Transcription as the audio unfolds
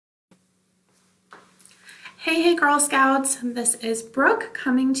Hey Girl Scouts, this is Brooke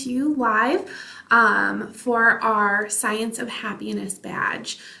coming to you live for our Science of Happiness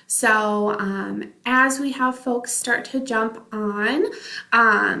badge. So as we have folks start to jump on,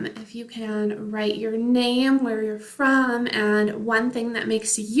 if you can write your name, where you're from, and one thing that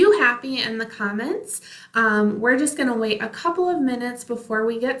makes you happy in the comments. We're just going to wait a couple of minutes before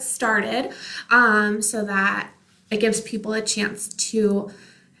we get started so that it gives people a chance to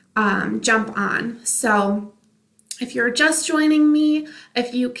jump on. So if you're just joining me,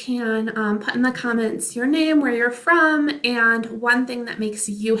 if you can put in the comments your name, where you're from, and one thing that makes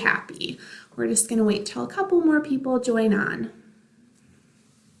you happy. We're just going to wait till a couple more people join on.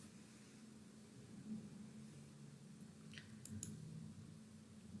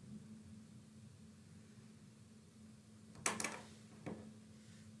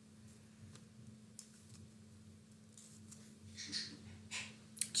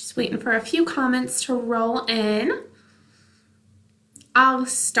 Just waiting for a few comments to roll in. I'll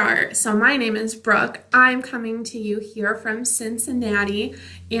start. So my name is Brooke. I'm coming to you here from Cincinnati,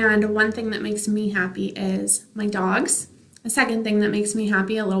 and one thing that makes me happy is my dogs. A second thing that makes me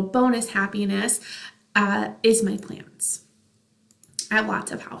happy, a little bonus happiness, is my plants. I have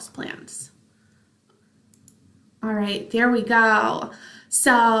lots of house plants. All right, there we go.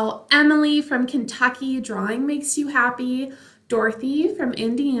 So Emily from Kentucky, drawing makes you happy. Dorothy from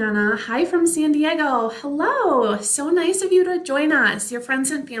Indiana. Hi from San Diego. Hello. So nice of you to join us. Your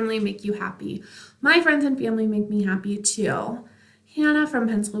friends and family make you happy. My friends and family make me happy too. Hannah from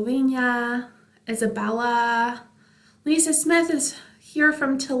Pennsylvania. Isabella. Lisa Smith is here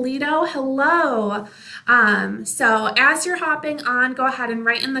from Toledo. Hello. So as you're hopping on, go ahead and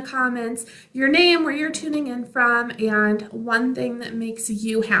write in the comments your name, where you're tuning in from, and one thing that makes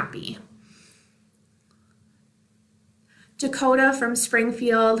you happy. Dakota from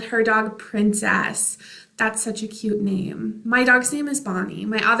Springfield, her dog Princess. That's such a cute name. My dog's name is Bonnie.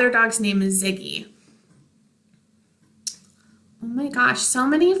 My other dog's name is Ziggy. Oh my gosh, so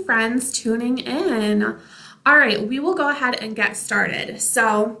many friends tuning in. All right, we will go ahead and get started.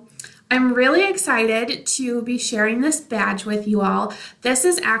 So I'm really excited to be sharing this badge with you all. This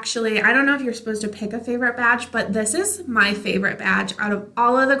is actually, I don't know if you're supposed to pick a favorite badge, but this is my favorite badge out of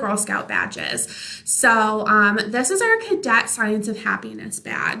all of the Girl Scout badges. So this is our Cadette Science of Happiness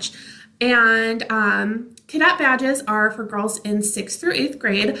badge. And cadet badges are for girls in 6th through 8th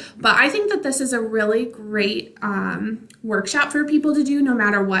grade, but I think that this is a really great workshop for people to do no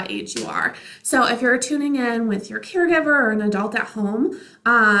matter what age you are. So if you're tuning in with your caregiver or an adult at home,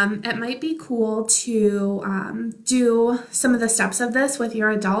 it might be cool to do some of the steps of this with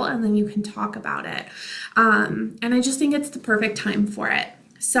your adult, and then you can talk about it. And I just think it's the perfect time for it.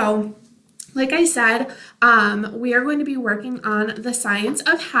 So like I said, we are going to be working on the Science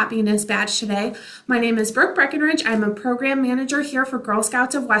of Happiness badge today. My name is Brooke Breckenridge. I'm a program manager here for Girl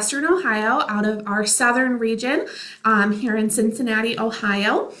Scouts of Western Ohio out of our southern region here in Cincinnati,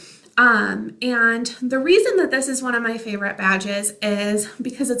 Ohio. And the reason that this is one of my favorite badges is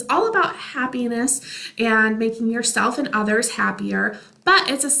because it's all about happiness and making yourself and others happier, but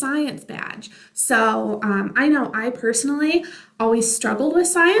it's a science badge. So I know I personally always struggled with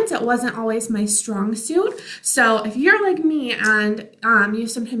science. It wasn't always my strong suit. So if you're like me and you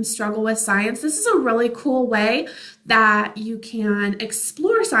sometimes struggle with science, this is a really cool way that you can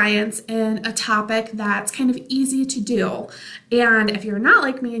explore science in a topic that's kind of easy to do. And if you're not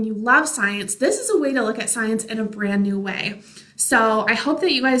like me and you love science, this is a way to look at science in a brand new way. So I hope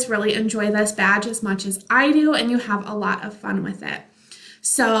that you guys really enjoy this badge as much as I do and you have a lot of fun with it.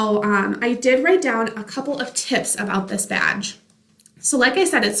 So I did write down a couple of tips about this badge. So like I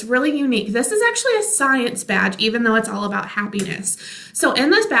said, it's really unique. This is actually a science badge, even though it's all about happiness. So in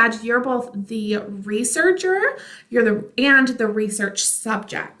this badge, you're both the researcher, and the research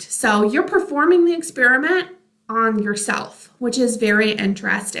subject. So you're performing the experiment on yourself, which is very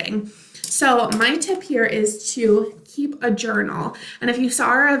interesting. So my tip here is to keep a journal. And if you saw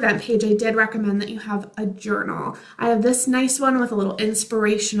our event page, I did recommend that you have a journal. I have this nice one with a little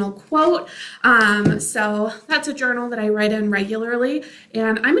inspirational quote. So that's a journal that I write in regularly.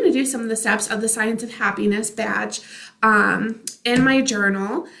 And I'm going to do some of the steps of the Science of Happiness badge in my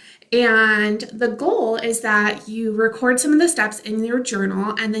journal. And the goal is that you record some of the steps in your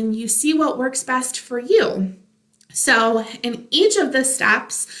journal and then you see what works best for you. So in each of the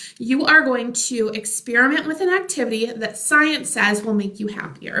steps, you are going to experiment with an activity that science says will make you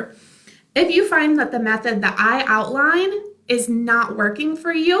happier. If you find that the method that I outline is not working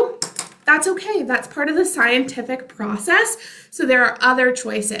for you, that's okay. That's part of the scientific process. So there are other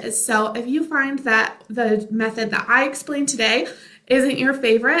choices. So if you find that the method that I explained today isn't your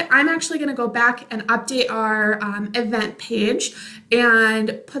favorite, I'm actually going to go back and update our event page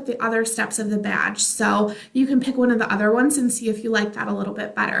and put the other steps of the badge. So you can pick one of the other ones and see if you like that a little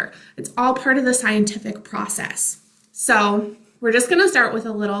bit better. It's all part of the scientific process. So we're just going to start with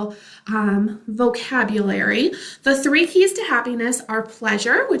a little vocabulary. The 3 keys to happiness are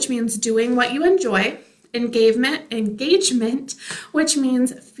pleasure, which means doing what you enjoy, engagement, which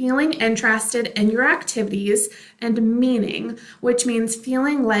means feeling interested in your activities, and meaning, which means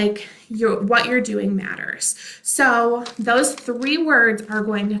feeling like what you're doing matters. So those 3 words are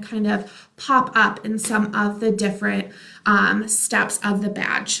going to kind of pop up in some of the different steps of the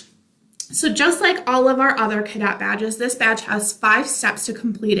badge. So just like all of our other cadet badges, this badge has 5 steps to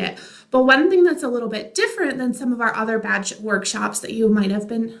complete it. But one thing that's a little bit different than some of our other badge workshops that you might have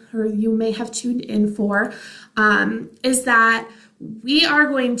been, or you may have tuned in for, is that we are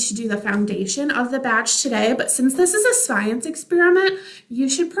going to do the foundation of the badge today. But since this is a science experiment, you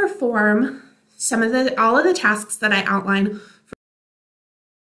should perform all of the tasks that I outline.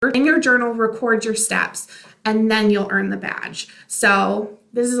 In your journal, record your steps, and then you'll earn the badge. So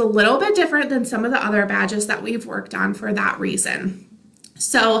this is a little bit different than some of the other badges that we've worked on for that reason.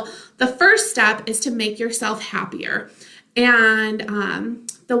 So the first step is to make yourself happier. And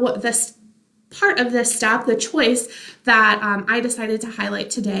the part of this step, the choice that I decided to highlight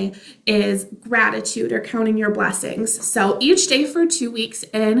today is gratitude, or counting your blessings. So each day for 2 weeks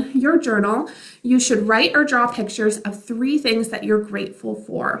in your journal, you should write or draw pictures of 3 things that you're grateful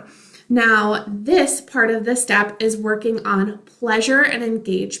for. Now, this part of the step is working on pleasure and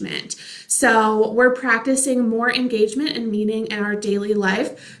engagement. So we're practicing more engagement and meaning in our daily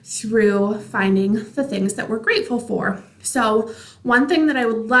life through finding the things that we're grateful for. So one thing that I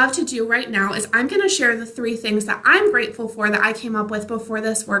would love to do right now is I'm going to share the 3 things that I'm grateful for that I came up with before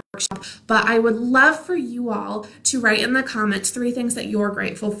this workshop, but I would love for you all to write in the comments 3 things that you're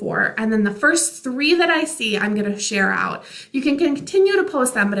grateful for. And then the first 3 that I see, I'm going to share out. You can continue to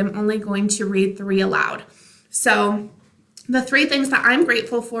post them, but I'm only going to read 3 aloud. So the 3 things that I'm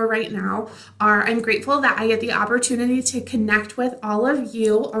grateful for right now are, I'm grateful that I get the opportunity to connect with all of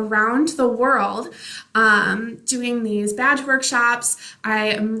you around the world doing these badge workshops. I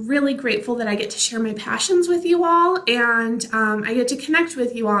am really grateful that I get to share my passions with you all, and I get to connect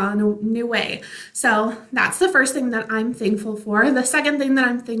with you all in a new way. So that's the first thing that I'm thankful for. The second thing that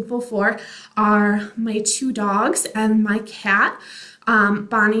I'm thankful for are my 2 dogs and my cat.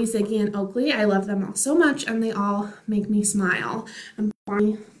 Bonnie, Ziggy, and Oakley. I love them all so much, and they all make me smile. And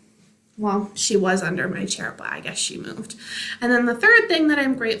Bonnie, well, she was under my chair, but I guess she moved. And then the third thing that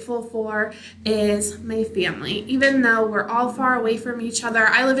I'm grateful for is my family. Even though we're all far away from each other,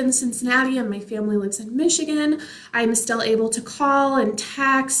 I live in Cincinnati and my family lives in Michigan, I'm still able to call and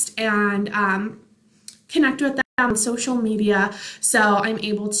text and connect with them on social media, so I'm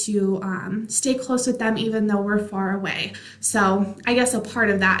able to stay close with them even though we're far away. So I guess a part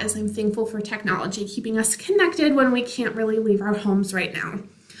of that is I'm thankful for technology, keeping us connected when we can't really leave our homes right now.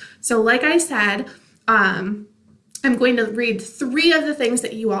 So like I said, I'm going to read 3 of the things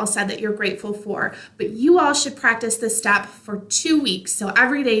that you all said that you're grateful for, but you all should practice this step for 2 weeks. So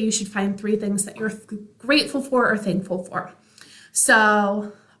every day you should find 3 things that you're grateful for or thankful for.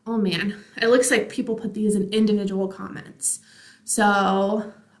 So oh man, it looks like people put these in individual comments.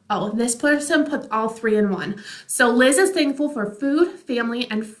 So, oh, this person put all 3 in one. So Liz is thankful for food, family,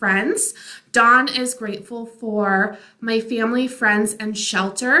 and friends. Dawn is grateful for my family, friends, and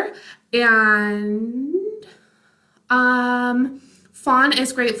shelter. And Fawn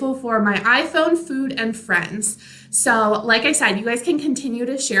is grateful for my iPhone, food, and friends. So like I said, you guys can continue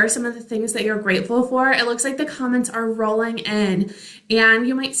to share some of the things that you're grateful for. It looks like the comments are rolling in, and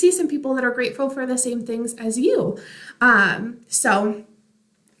you might see some people that are grateful for the same things as you. So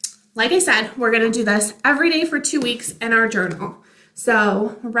like I said, we're going to do this every day for 2 weeks in our journal.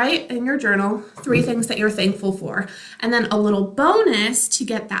 So write in your journal 3 things that you're thankful for. And then a little bonus to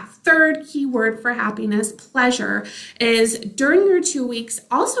get that 3rd keyword for happiness, pleasure, is during your 2 weeks,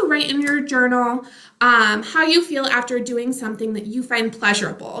 also write in your journal how you feel after doing something that you find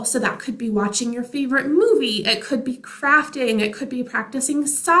pleasurable. So that could be watching your favorite movie, it could be crafting, it could be practicing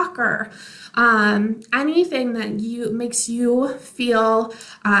soccer, anything that makes you feel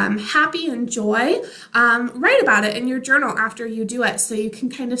happy and joy. Write about it in your journal after you do it, so you can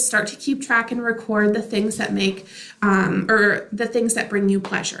kind of start to keep track and record the things that make or the things that bring you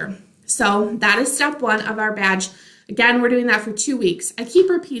pleasure. So that is step 1 of our badge. Again, we're doing that for 2 weeks. I keep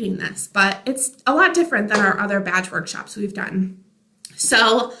repeating this, but it's a lot different than our other badge workshops we've done.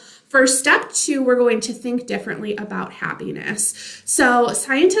 So for step 2, we're going to think differently about happiness. So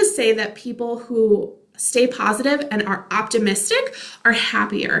scientists say that people who stay positive and are optimistic are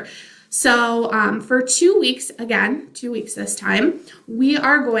happier. So for 2 weeks, again, 2 weeks this time, we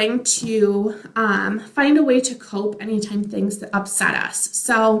are going to find a way to cope anytime things that upset us.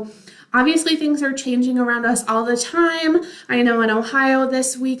 So obviously things are changing around us all the time. I know in Ohio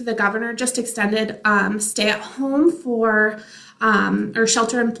this week, the governor just extended stay at home for or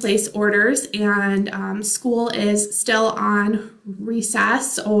shelter in place orders, and school is still on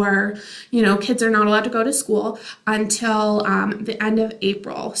recess, or, you know, kids are not allowed to go to school until the end of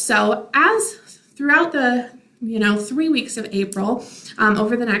April. So as throughout the 3 weeks of April,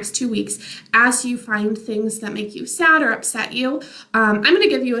 over the next 2 weeks, as you find things that make you sad or upset you, I'm going to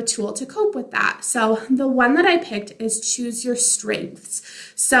give you a tool to cope with that. So the one that I picked is choose your strengths.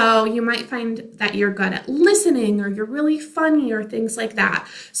 So you might find that you're good at listening, or you're really funny, or things like that.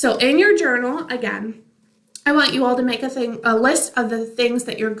 So in your journal, again, I want you all to make a list of the things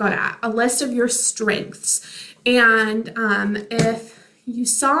that you're good at, a list of your strengths. And if you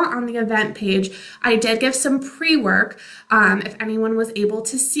saw on the event page, I did give some pre-work. If anyone was able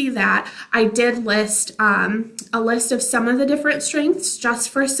to see that, I did list a list of some of the different strengths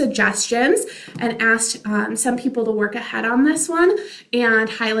just for suggestions, and asked some people to work ahead on this one and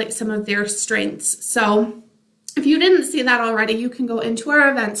highlight some of their strengths. So if you didn't see that already, you can go into our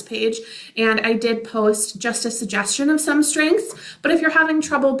events page, and I did post just a suggestion of some strengths. But if you're having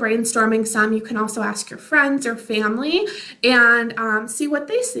trouble brainstorming some, you can also ask your friends or family and see what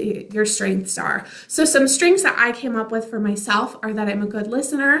they see your strengths are. So some strengths that I came up with for myself are that I'm a good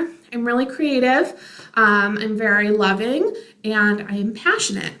listener, I'm really creative, I'm very loving, and I am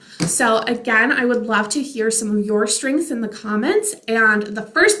passionate. So again, I would love to hear some of your strengths in the comments, and the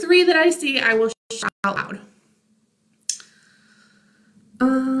first 3 that I see, I will shout out loud.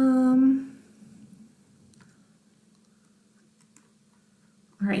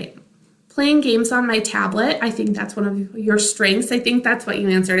 All right, playing games on my tablet. I think that's one of your strengths. I think that's what you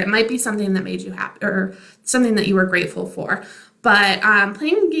answered. It might be something that made you happy, or something that you were grateful for. But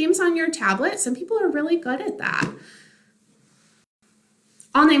playing games on your tablet, some people are really good at that.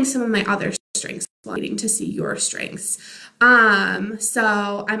 I'll name some of my other strengths, waiting to see your strengths.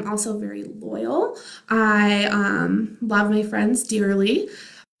 So I'm also very loyal. I love my friends dearly.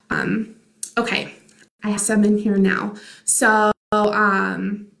 Okay, I have some in here now. So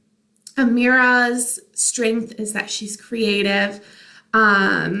Amira's strength is that she's creative.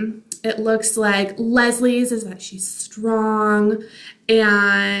 It looks like Leslie's is that she's strong.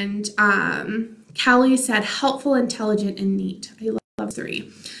 And Kelly said helpful, intelligent, and neat. I love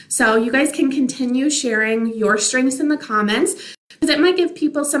 3. So you guys can continue sharing your strengths in the comments, because it might give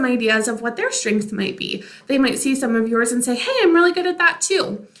people some ideas of what their strengths might be. They might see some of yours and say, hey, I'm really good at that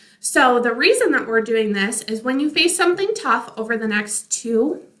too. So the reason that we're doing this is when you face something tough over the next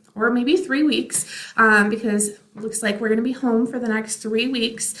 2 or maybe 3 weeks, because it looks like we're going to be home for the next 3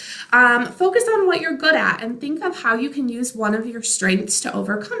 weeks, focus on what you're good at and think of how you can use one of your strengths to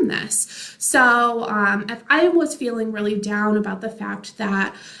overcome this. So if I was feeling really down about the fact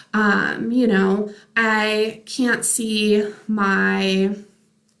that, I can't see my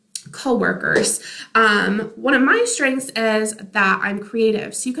coworkers, one of my strengths is that I'm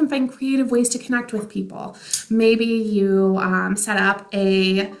creative. So you can find creative ways to connect with people. Maybe you set up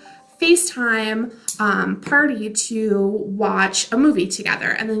a FaceTime party to watch a movie together,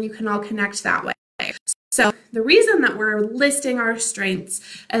 and then you can all connect that way. So the reason that we're listing our strengths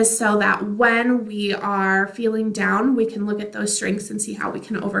is so that when we are feeling down, we can look at those strengths and see how we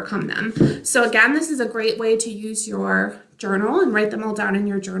can overcome them. So again, this is a great way to use your journal and write them all down in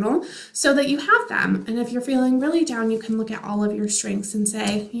your journal so that you have them. And if you're feeling really down, you can look at all of your strengths and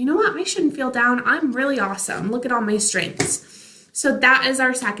say, you know what, I shouldn't feel down. I'm really awesome. Look at all my strengths. So that is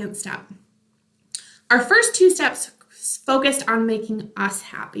our second step. Our first 2 steps focused on making us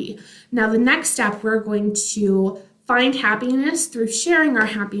happy. Now the next step, we're going to find happiness through sharing our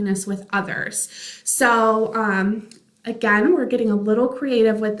happiness with others. So again, we're getting a little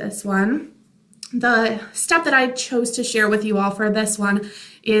creative with this one. The step that I chose to share with you all for this one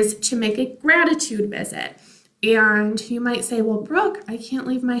is to make a gratitude visit. And you might say, well, Brooke, I can't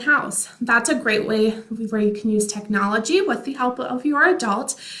leave my house. That's a great way where you can use technology with the help of your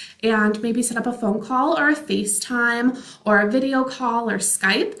adult and maybe set up a phone call or a FaceTime or a video call or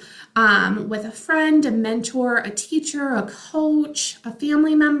Skype with a friend, a mentor, a teacher, a coach, a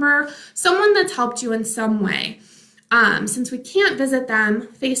family member, someone that's helped you in some way. Since we can't visit them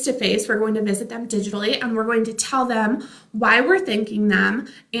face-to-face, we're going to visit them digitally, and we're going to tell them why we're thanking them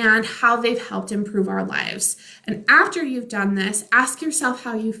and how they've helped improve our lives. And after you've done this, ask yourself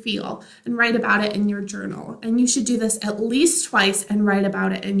how you feel and write about it in your journal. And you should do this at least twice and write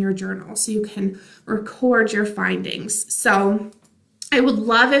about it in your journal so you can record your findings. So I would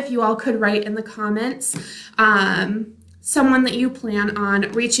love if you all could write in the comments someone that you plan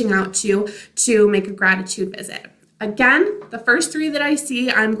on reaching out to make a gratitude visit. Again, the first 3 that I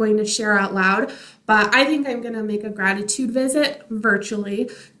see, I'm going to share out loud, but I think I'm going to make a gratitude visit virtually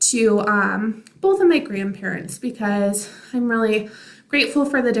to both of my grandparents because I'm really grateful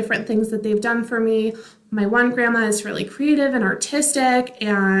for the different things that they've done for me. My one grandma is really creative and artistic,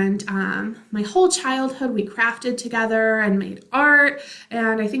 and my whole childhood we crafted together and made art,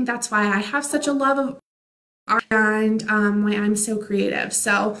 and I think that's why I have such a love of art and why I'm so creative.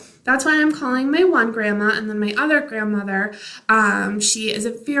 So that's why I'm calling my one grandma. And then my other grandmother, she is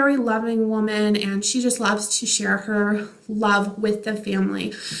a very loving woman, and she just loves to share her love with the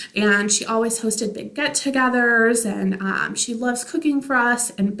family. And she always hosted big get-togethers, and she loves cooking for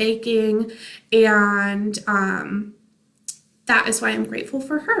us and baking. And that is why I'm grateful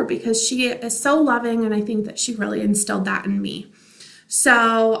for her, because she is so loving, and I think that she really instilled that in me.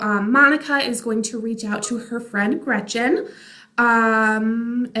 So Monica is going to reach out to her friend Gretchen.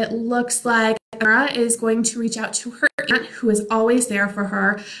 It looks like Emma is going to reach out to her aunt, who is always there for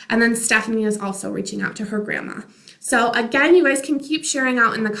her. And then Stephanie is also reaching out to her grandma. So again, you guys can keep sharing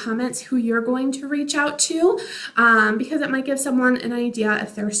out in the comments who you're going to reach out to, because it might give someone an idea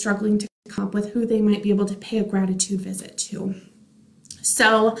if they're struggling to come up with who they might be able to pay a gratitude visit to.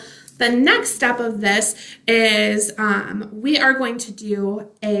 So the next step of this is we are going to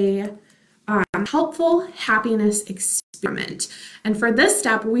do a helpful happiness experiment. And for this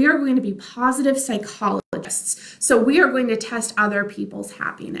step, we are going to be positive psychologists. So we are going to test other people's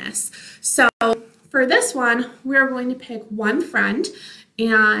happiness. So for this one, we're going to pick one friend,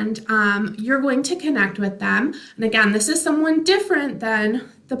 and you're going to connect with them. And again, this is someone different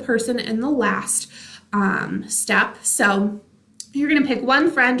than the person in the last step. So you're going to pick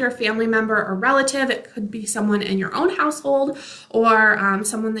one friend or family member or relative. It could be someone in your own household or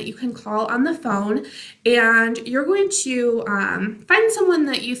someone that you can call on the phone. And you're going to find someone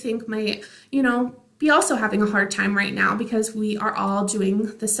that you think might, be also having a hard time right now, because we are all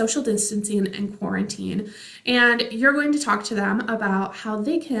doing the social distancing and quarantine. And you're going to talk to them about how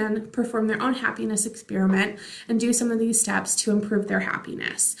they can perform their own happiness experiment and do some of these steps to improve their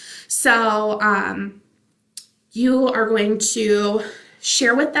happiness. So, you are going to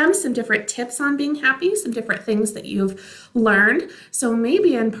share with them some different tips on being happy, some different things that you've learned. So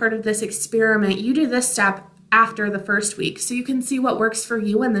maybe in part of this experiment, you do this step after the first week so you can see what works for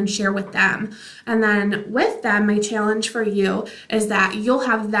you and then share with them. And then with them, my challenge for you is that you'll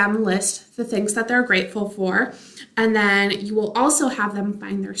have them list the things that they're grateful for, and then you will also have them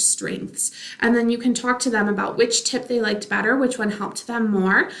find their strengths. And then you can talk to them about which tip they liked better, which one helped them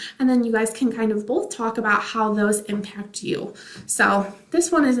more, and then you guys can kind of both talk about how those impact you. So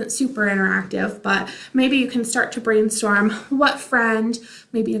this one isn't super interactive, but maybe you can start to brainstorm what friend,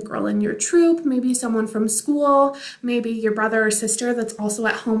 maybe a girl in your troop, maybe someone from school, maybe your brother or sister that's also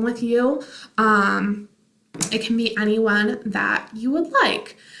at home with you. It can be anyone that you would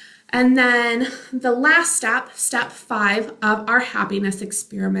like. And then the last step, step 5 of our happiness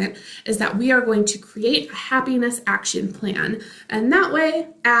experiment, is that we are going to create a happiness action plan. And that way,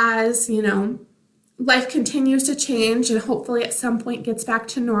 as life continues to change and hopefully at some point gets back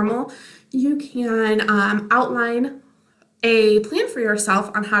to normal, you can outline a plan for yourself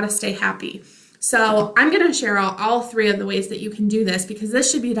on how to stay happy. So I'm going to share out all 3 of the ways that you can do this, because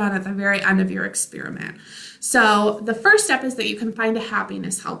this should be done at the very end of your experiment. So the first step is that you can find a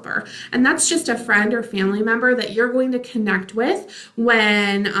happiness helper, and that's just a friend or family member that you're going to connect with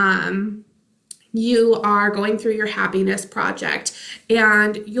when you are going through your happiness project.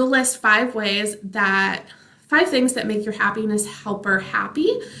 And you'll list 5 things that make your happiness helper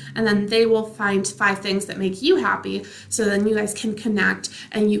happy, and then they will find 5 things that make you happy, so then you guys can connect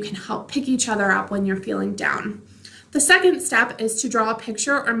and you can help pick each other up when you're feeling down. The second step is to draw a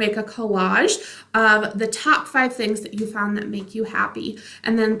picture or make a collage of the top 5 things that you found that make you happy,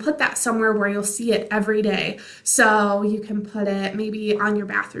 and then put that somewhere where you'll see it every day. So you can put it maybe on your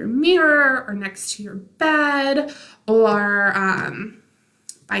bathroom mirror or next to your bed or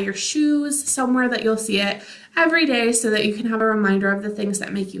by your shoes, somewhere that you'll see it every day so that you can have a reminder of the things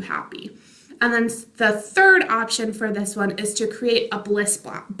that make you happy. And then the third option for this one is to create a bliss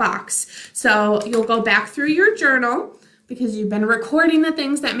box. So you'll go back through your journal, because you've been recording the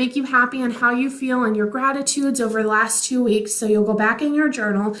things that make you happy and how you feel and your gratitudes over the last 2 weeks. So you'll go back in your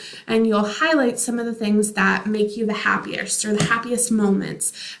journal and you'll highlight some of the things that make you the happiest or the happiest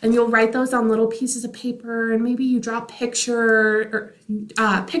moments. And you'll write those on little pieces of paper, and maybe you draw pictures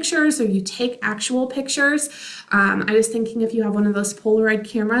or you take actual pictures. I was thinking if you have one of those Polaroid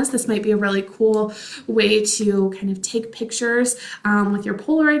cameras, this might be a really cool way to kind of take pictures with your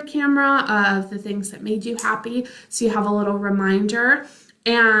Polaroid camera of the things that made you happy, so you have a little reminder.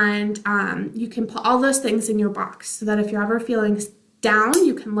 And you can put all those things in your box so that if you're ever feeling down,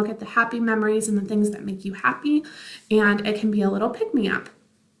 you can look at the happy memories and the things that make you happy, and it can be a little pick-me-up.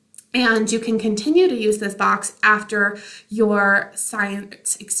 And you can continue to use this box after your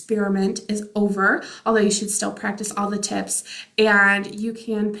science experiment is over, although you should still practice all the tips. And you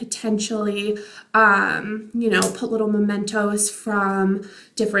can potentially, put little mementos from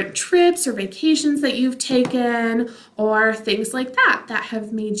different trips or vacations that you've taken or things like that that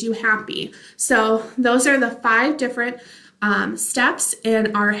have made you happy. So those are the 5 different steps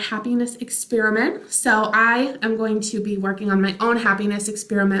in our happiness experiment. So I am going to be working on my own happiness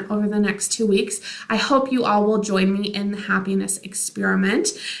experiment over the next 2 weeks. I hope you all will join me in the happiness experiment,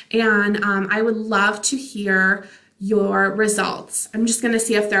 and I would love to hear your results. I'm just going to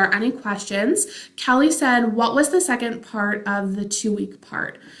see if there are any questions. Kelly said, what was the second part of the 2-week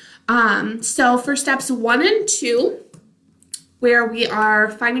part? So for steps 1 and 2, where we are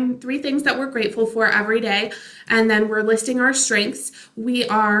finding 3 things that we're grateful for every day, and then we're listing our strengths. We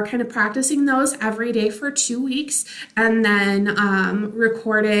are kind of practicing those every day for 2 weeks, and then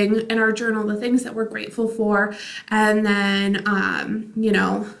recording in our journal the things that we're grateful for, and then,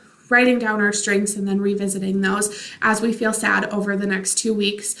 writing down our strengths and then revisiting those as we feel sad over the next 2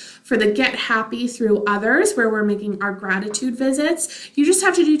 weeks. For the Get Happy Through Others, where we're making our gratitude visits, you just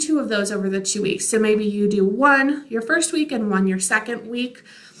have to do 2 of those over the 2 weeks. So maybe you do 1 your first week and 1 your second week.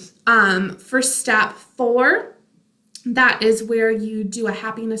 For step 4, that is where you do a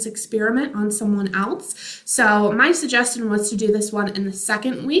happiness experiment on someone else. So my suggestion was to do this one in the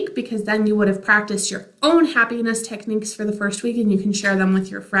second week, because then you would have practiced your own happiness techniques for the first week and you can share them with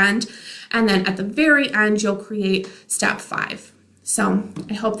your friend. And then at the very end, you'll create step 5. So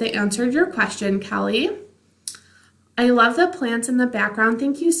I hope they answered your question, Kelly. I love the plants in the background.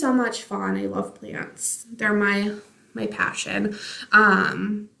 Thank you so much, Fawn. I love plants. They're my passion.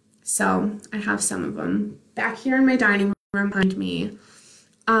 So I have some of them back here in my dining room behind me.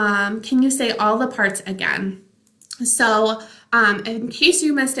 Can you say all the parts again? So in case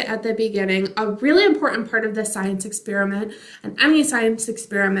you missed it at the beginning, a really important part of the science experiment and any science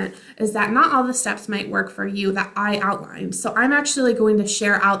experiment is that not all the steps might work for you that I outlined. So I'm actually going to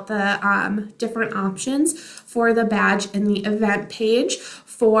share out the different options for the badge in the event page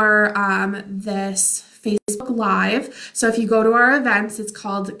for this Facebook Live. So if you go to our events, it's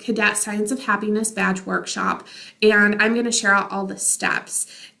called Cadette Science of Happiness Badge Workshop, and I'm going to share out all the steps,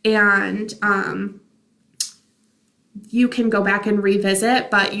 and you can go back and revisit,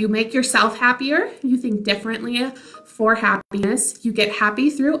 but you make yourself happier, you think differently for happiness, you get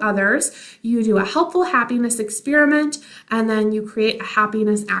happy through others, you do a helpful happiness experiment, and then you create a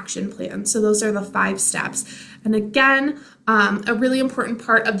happiness action plan. So those are the 5 steps. And again, a really important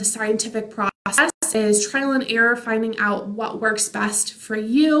part of the scientific process is trial and error, finding out what works best for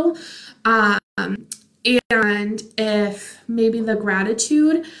you. And if maybe the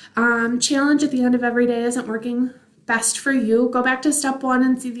gratitude challenge at the end of every day isn't working best for you, go back to step 1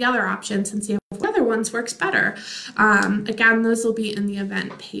 and see the other options and see if the other ones works better. Again, those will be in the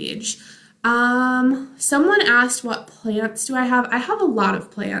event page. Someone asked, what plants do I have? I have a lot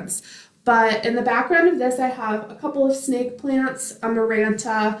of plants. But in the background of this, I have a couple of snake plants, a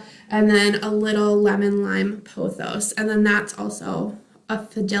maranta, and then a little lemon lime pothos. And then that's also a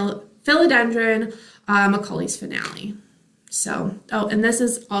philodendron, Macaulay's finale. So, oh, and this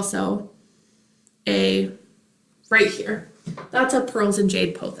is also right here. That's a pearls and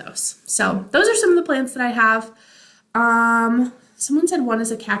jade pothos. So those are some of the plants that I have. Someone said one is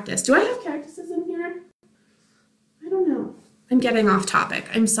a cactus. Do I have cactuses in here? I don't know. I'm getting off topic.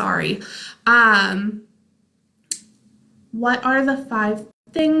 I'm sorry. What are the 5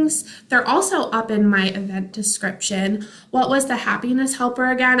 things? They're also up in my event description. What was the happiness helper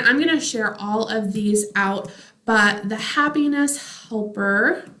again? I'm going to share all of these out, but the happiness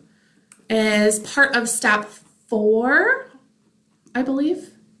helper is part of step 4, I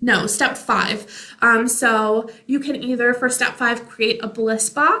believe. No, step 5. So you can either, for step 5, create a bliss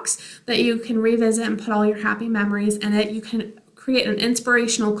box that you can revisit and put all your happy memories in it. You can create an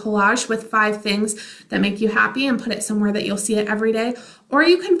inspirational collage with 5 things that make you happy and put it somewhere that you'll see it every day. Or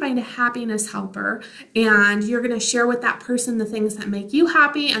you can find a happiness helper and you're going to share with that person the things that make you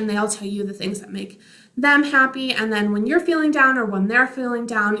happy and they'll tell you the things that make them happy. And then when you're feeling down or when they're feeling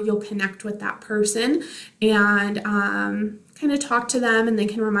down, you'll connect with that person and kind of talk to them, and they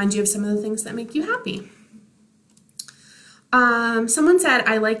can remind you of some of the things that make you happy. Someone said,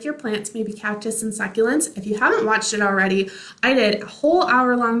 I like your plants, maybe cactus and succulents. If you haven't watched it already, I did a whole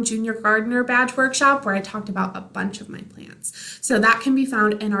hour-long junior gardener badge workshop where I talked about a bunch of my plants. So that can be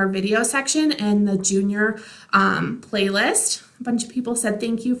found in our video section in the junior playlist. A bunch of people said,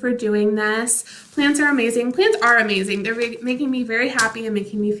 thank you for doing this. Plants are amazing. Plants are amazing. They're making me very happy and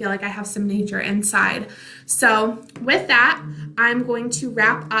making me feel like I have some nature inside. So with that, I'm going to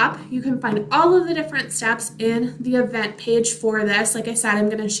wrap up. You can find all of the different steps in the event page for this. Like I said, I'm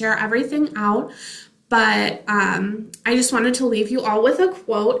going to share everything out, but I just wanted to leave you all with a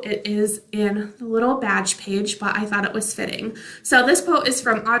quote. It is in the little badge page, but I thought it was fitting. So this quote is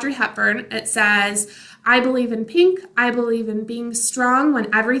from Audrey Hepburn. It says, I believe in pink. I believe in being strong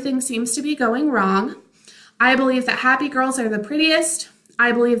when everything seems to be going wrong. I believe that happy girls are the prettiest.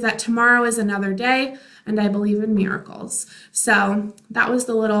 I believe that tomorrow is another day. And I believe in miracles. So that was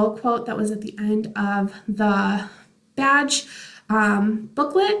the little quote that was at the end of the badge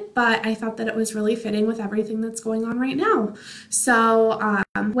booklet, but I thought that it was really fitting with everything that's going on right now. So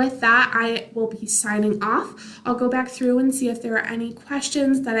with that, I will be signing off. I'll go back through and see if there are any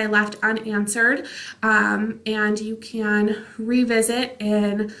questions that I left unanswered, and you can revisit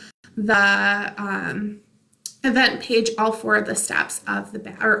in the event page all 4 of the steps of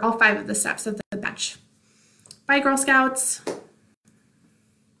the all 5 of the steps of the badge. Bye, Girl Scouts.